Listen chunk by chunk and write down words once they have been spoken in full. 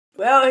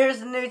Well, here's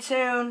the new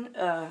tune.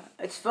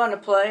 It's fun to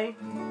play,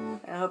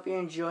 and I hope you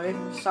enjoy it.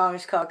 The song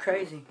is called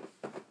Crazy.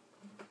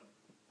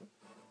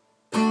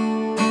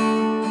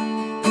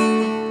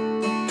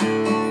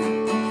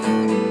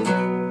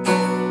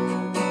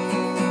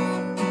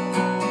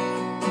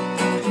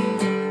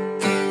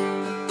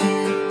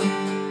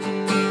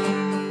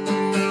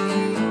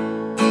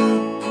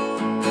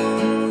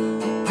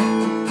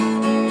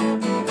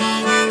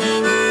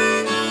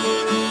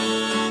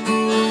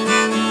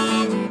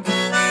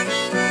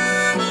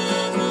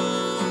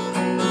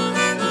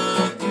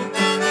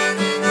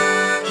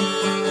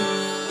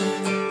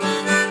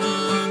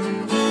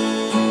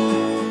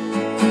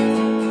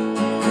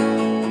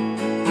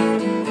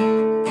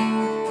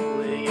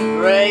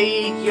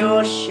 Break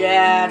your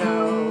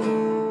shadow,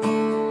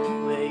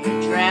 will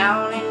you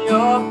drown in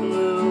your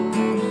blues?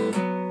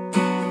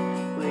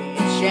 Will you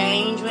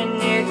change when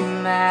it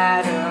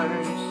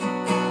matters?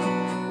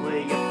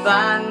 Will you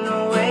find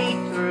a way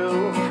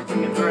through?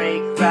 Will you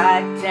break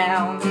right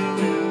down,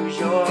 lose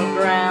your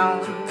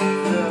ground?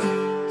 Look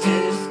to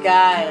the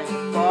skies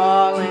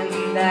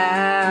falling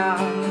down,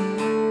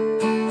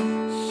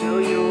 so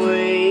you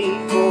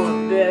wait for a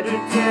better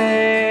day.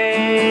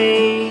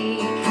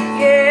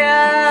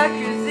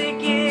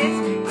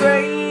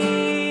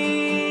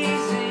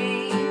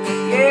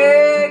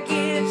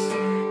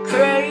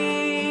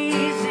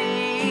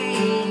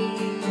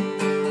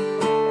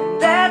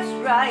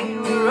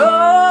 We're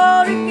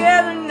all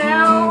together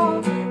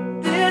now.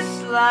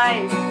 This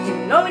life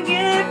can only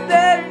get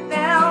better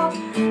now.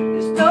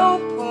 There's no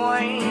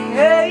point in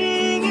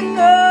hanging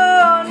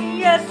on to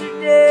yesterday,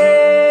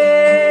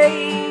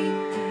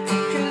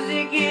 'cause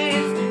it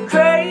gets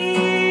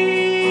crazy.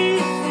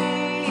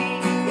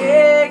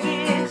 Yeah, it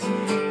gets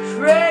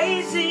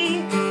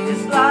crazy.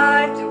 This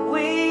life that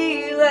we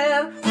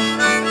live.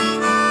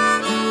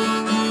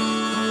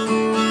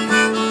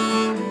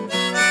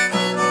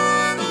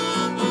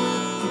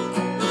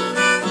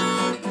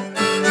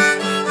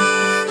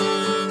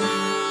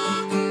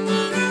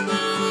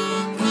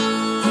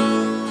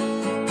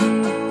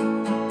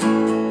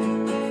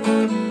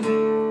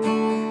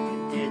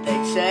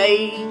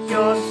 Take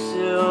your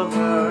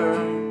silver?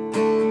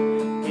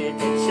 Did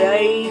they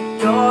take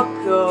your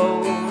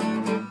gold?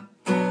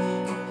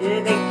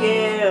 Did they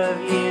give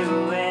you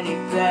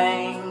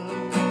anything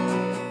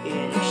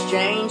in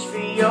exchange for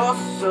your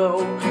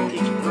soul?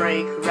 Did you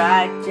break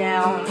right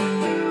down,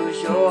 lose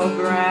your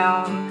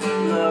ground?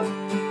 Look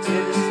to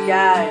the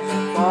skies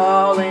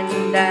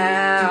falling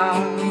down,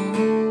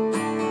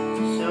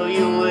 so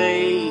you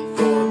wait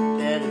for a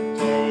better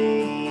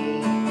day.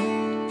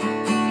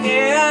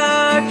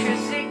 Yeah,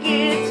 'cause it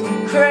gets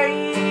crazy.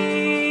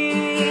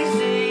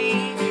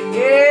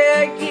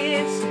 Yeah, it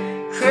gets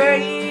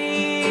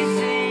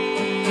crazy.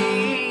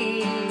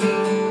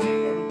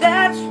 And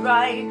that's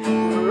right,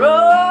 we're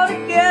all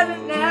together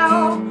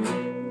now.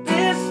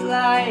 This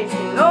life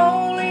can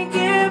only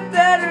get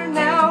better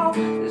now.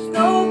 There's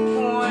no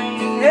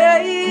point in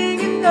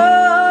hanging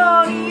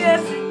on to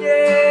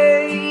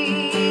yesterday,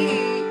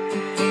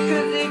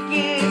 'cause it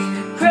gets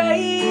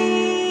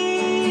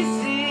crazy.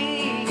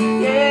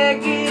 Yeah, it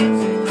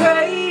gets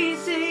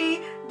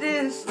crazy,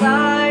 this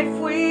life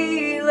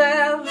we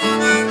live.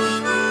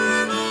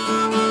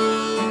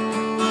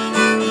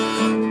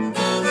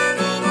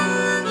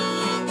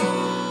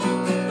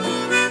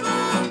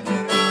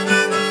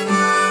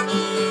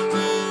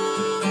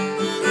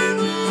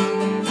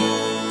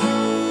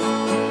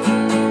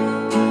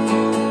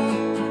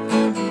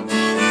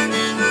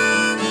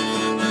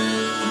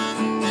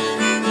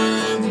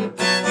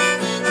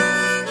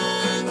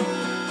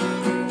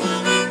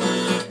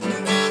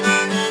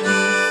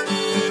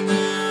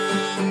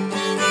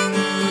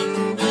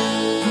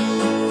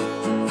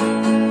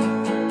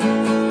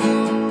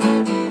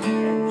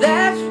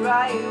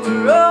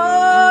 We're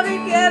all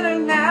together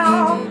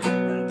now,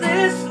 and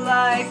this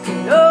life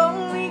can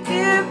only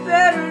get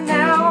better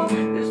now.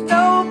 There's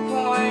no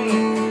point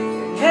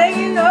in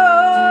hanging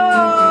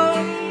on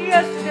to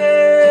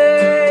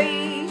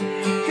yesterday,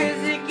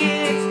 'cause it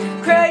gets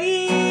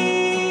crazy.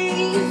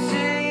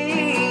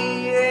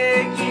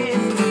 It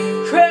gets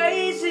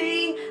crazy,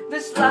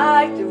 this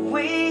life that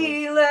we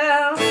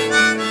live.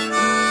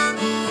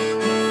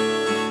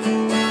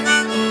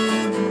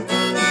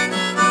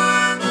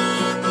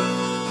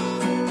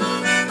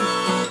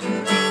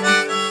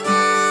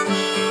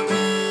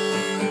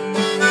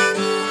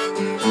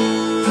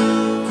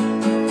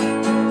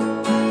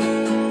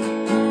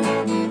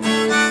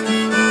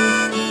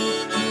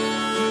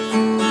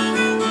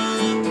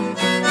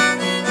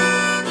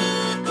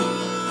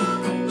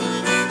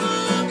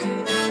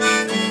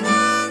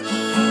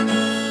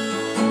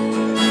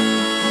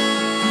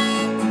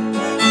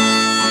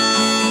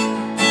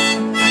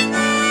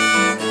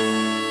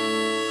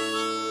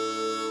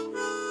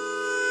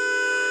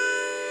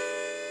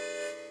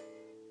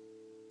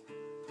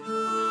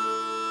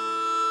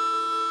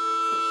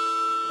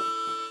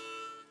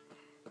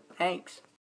 Thanks.